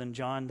 Other than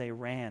John, they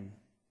ran.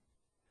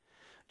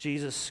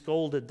 Jesus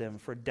scolded them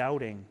for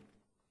doubting.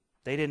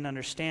 They didn't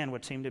understand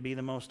what seemed to be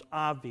the most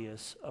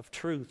obvious of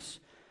truths.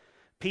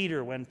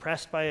 Peter, when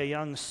pressed by a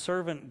young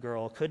servant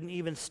girl, couldn't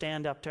even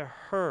stand up to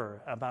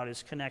her about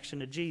his connection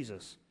to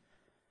Jesus.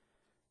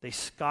 They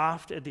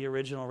scoffed at the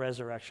original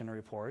resurrection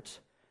reports.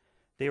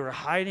 They were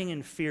hiding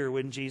in fear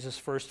when Jesus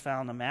first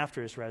found them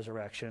after his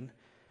resurrection.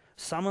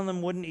 Some of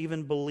them wouldn't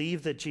even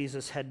believe that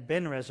Jesus had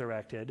been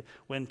resurrected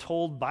when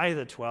told by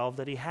the 12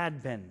 that he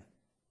had been.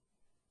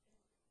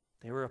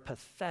 They were a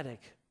pathetic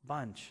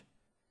bunch.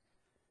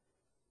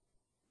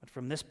 But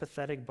from this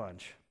pathetic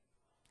bunch,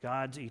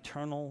 God's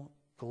eternal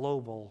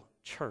global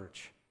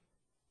church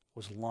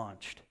was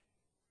launched.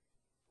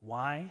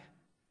 Why?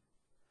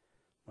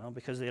 Well,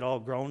 because they'd all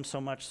grown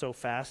so much so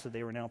fast that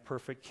they were now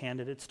perfect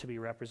candidates to be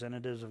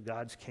representatives of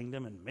God's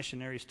kingdom and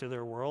missionaries to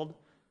their world?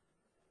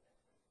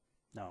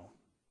 No.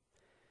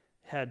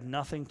 Had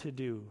nothing to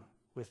do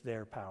with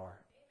their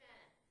power.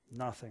 Amen.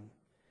 Nothing.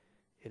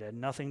 It had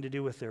nothing to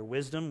do with their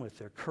wisdom, with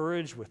their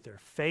courage, with their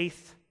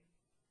faith.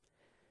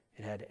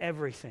 It had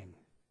everything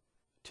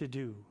to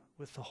do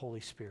with the Holy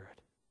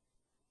Spirit.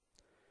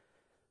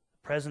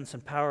 The presence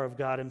and power of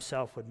God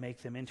himself would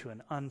make them into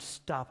an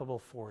unstoppable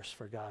force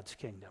for God's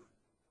kingdom.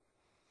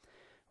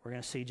 We're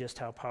going to see just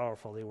how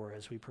powerful they were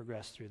as we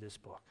progress through this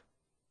book.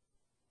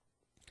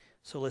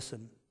 So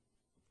listen,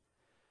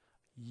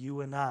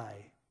 you and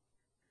I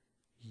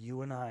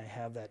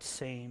have that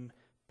same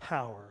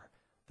power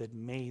that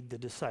made the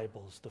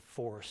disciples the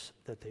force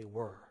that they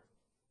were.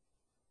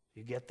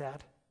 You get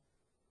that?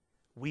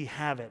 We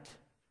have it.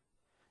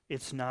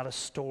 It's not a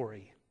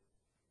story.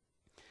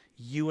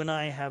 You and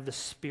I have the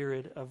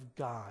Spirit of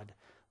God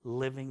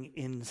living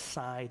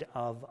inside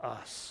of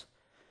us.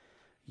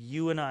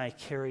 You and I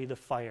carry the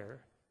fire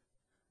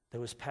that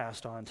was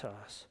passed on to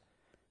us.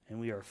 And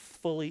we are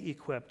fully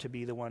equipped to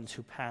be the ones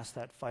who pass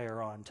that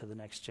fire on to the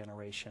next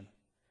generation.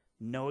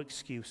 No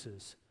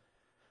excuses.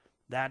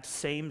 That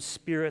same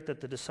Spirit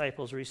that the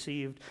disciples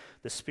received,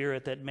 the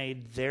Spirit that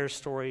made their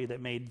story,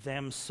 that made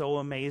them so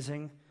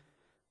amazing,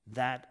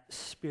 that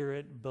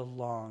Spirit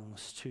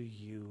belongs to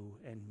you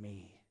and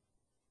me.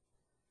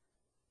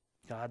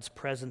 God's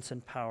presence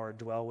and power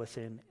dwell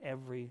within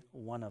every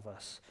one of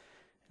us,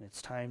 and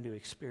it's time to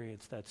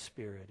experience that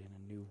Spirit in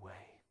a new way.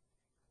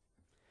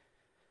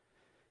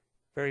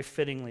 Very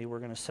fittingly, we're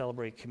going to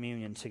celebrate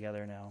communion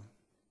together now.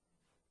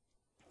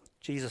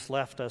 Jesus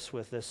left us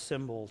with this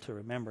symbol to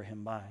remember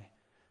him by.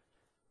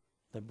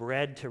 The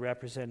bread to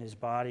represent his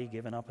body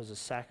given up as a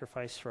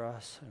sacrifice for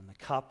us, and the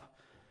cup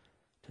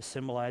to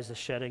symbolize the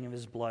shedding of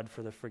his blood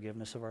for the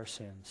forgiveness of our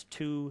sins.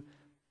 Two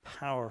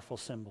powerful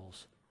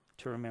symbols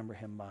to remember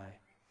him by.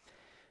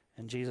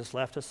 And Jesus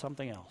left us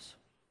something else.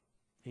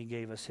 He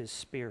gave us his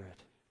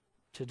Spirit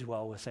to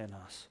dwell within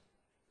us.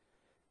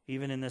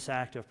 Even in this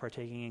act of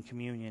partaking in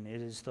communion,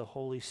 it is the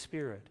Holy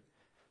Spirit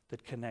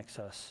that connects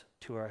us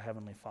to our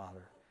Heavenly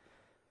Father.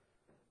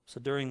 So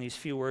during these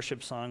few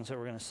worship songs that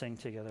we're going to sing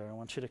together, I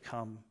want you to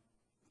come,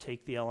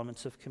 take the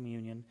elements of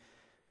communion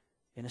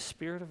in a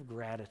spirit of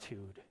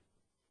gratitude.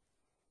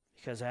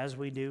 Because as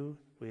we do,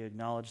 we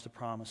acknowledge the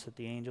promise that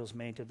the angels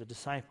made to the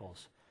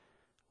disciples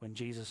when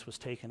Jesus was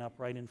taken up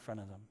right in front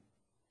of them.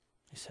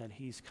 He said,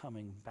 he's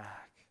coming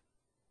back.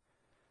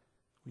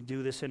 We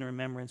do this in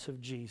remembrance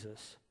of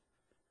Jesus.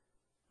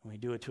 And we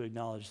do it to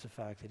acknowledge the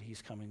fact that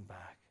he's coming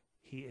back.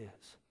 He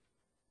is.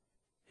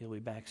 He'll be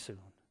back soon.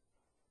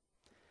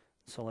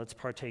 So let's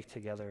partake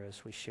together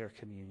as we share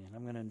communion.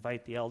 I'm going to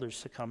invite the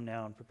elders to come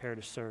now and prepare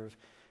to serve,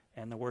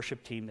 and the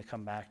worship team to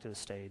come back to the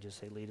stage as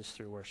they lead us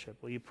through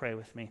worship. Will you pray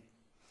with me?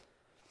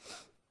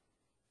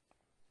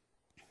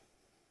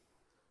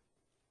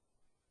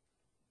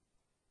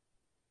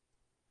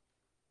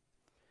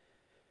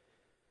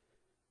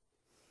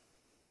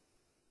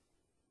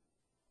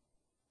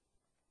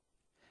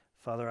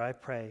 Father, I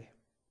pray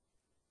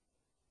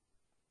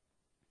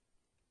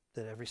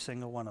that every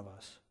single one of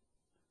us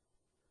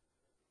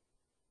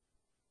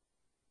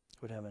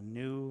would have a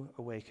new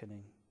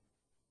awakening,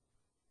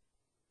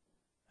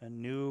 a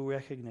new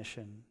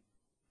recognition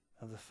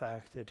of the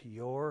fact that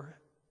your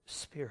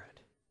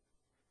Spirit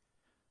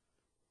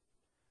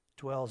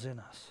dwells in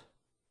us,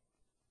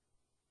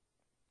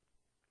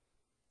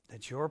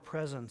 that your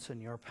presence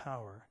and your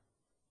power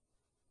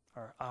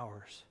are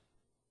ours.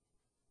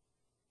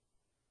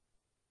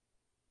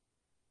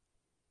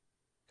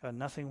 God,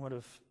 nothing would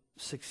have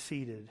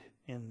succeeded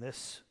in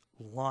this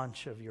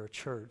launch of your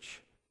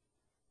church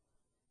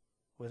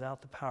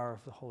without the power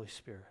of the Holy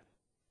Spirit.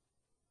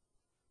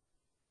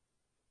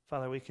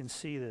 Father, we can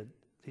see that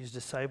these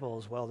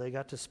disciples, well, they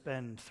got to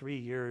spend 3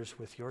 years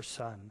with your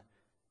Son.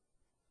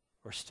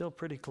 We're still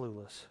pretty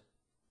clueless.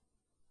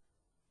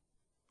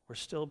 We're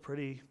still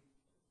pretty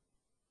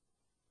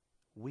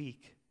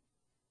weak,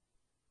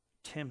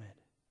 timid,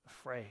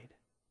 afraid.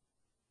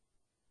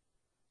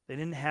 They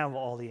didn't have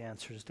all the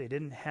answers. They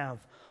didn't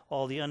have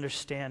all the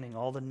understanding,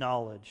 all the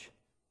knowledge.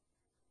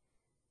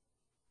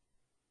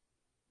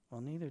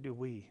 Well, neither do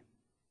we.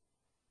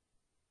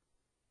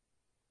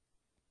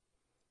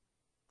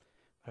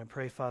 But I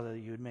pray, Father, that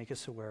you would make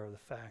us aware of the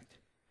fact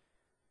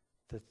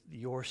that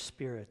your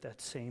Spirit,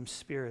 that same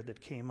Spirit that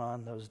came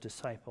on those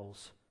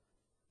disciples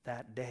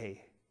that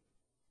day,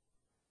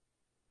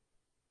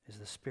 is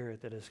the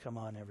Spirit that has come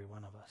on every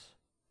one of us.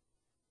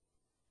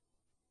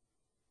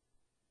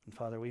 And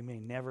Father, we may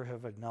never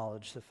have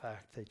acknowledged the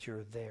fact that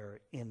you're there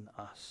in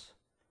us.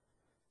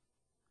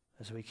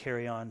 As we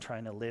carry on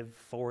trying to live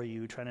for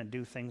you, trying to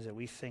do things that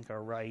we think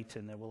are right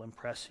and that will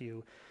impress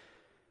you,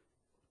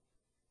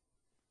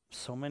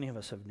 so many of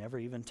us have never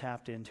even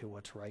tapped into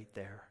what's right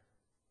there.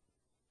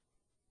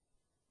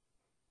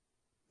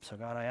 So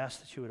God, I ask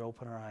that you would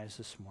open our eyes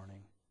this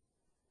morning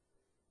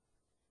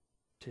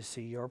to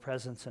see your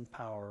presence and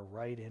power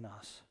right in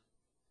us,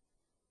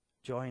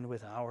 joined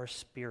with our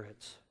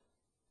spirits.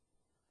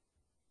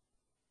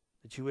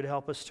 That you would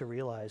help us to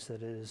realize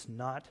that it is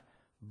not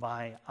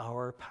by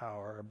our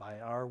power, by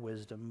our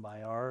wisdom,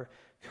 by our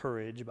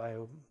courage, by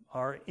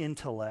our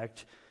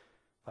intellect,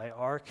 by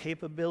our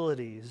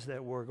capabilities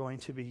that we're going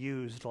to be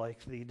used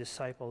like the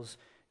disciples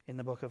in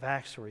the book of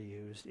Acts were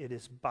used. It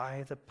is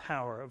by the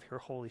power of your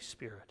Holy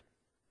Spirit.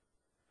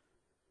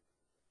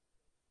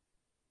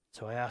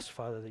 So I ask,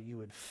 Father, that you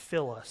would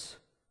fill us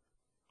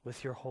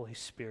with your Holy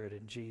Spirit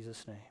in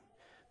Jesus' name.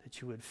 That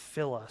you would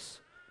fill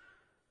us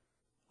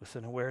with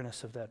an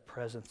awareness of that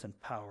presence and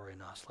power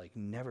in us like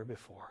never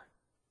before.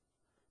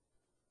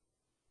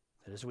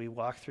 That as we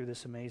walk through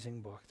this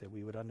amazing book, that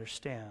we would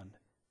understand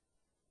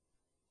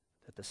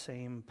that the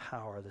same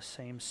power, the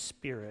same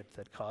Spirit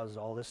that caused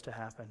all this to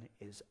happen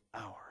is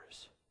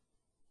ours.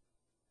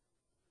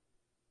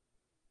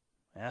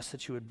 I ask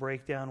that you would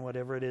break down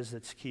whatever it is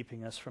that's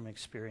keeping us from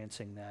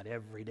experiencing that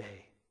every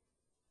day.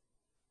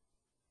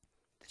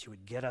 That you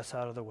would get us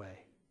out of the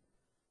way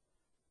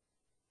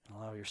and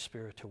allow your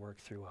Spirit to work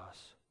through us.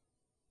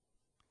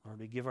 Lord,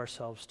 we give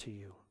ourselves to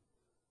you.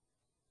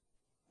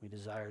 We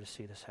desire to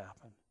see this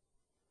happen.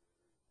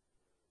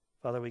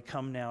 Father, we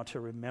come now to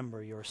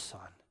remember your Son.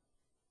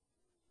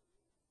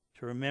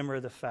 To remember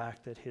the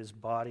fact that his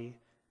body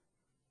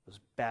was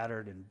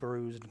battered and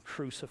bruised and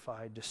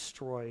crucified,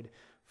 destroyed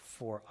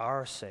for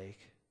our sake.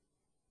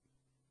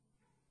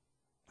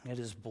 And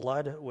his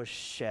blood was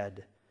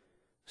shed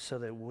so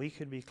that we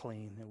could be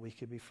clean, that we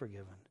could be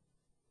forgiven.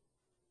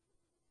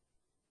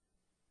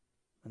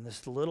 And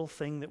this little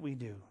thing that we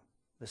do,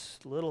 this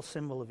little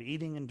symbol of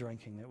eating and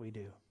drinking that we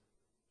do,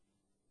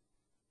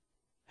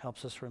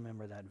 helps us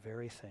remember that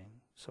very thing.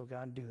 So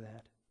God, do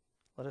that.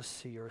 Let us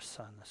see your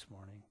Son this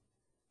morning.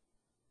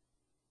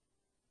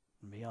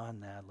 And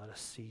beyond that, let us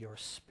see your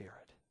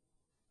Spirit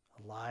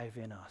alive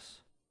in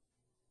us.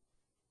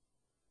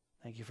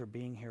 Thank you for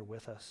being here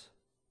with us,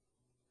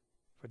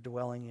 for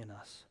dwelling in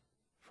us,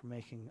 for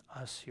making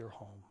us your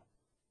home.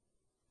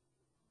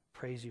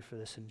 praise you for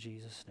this in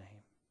Jesus'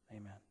 name.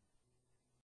 Amen.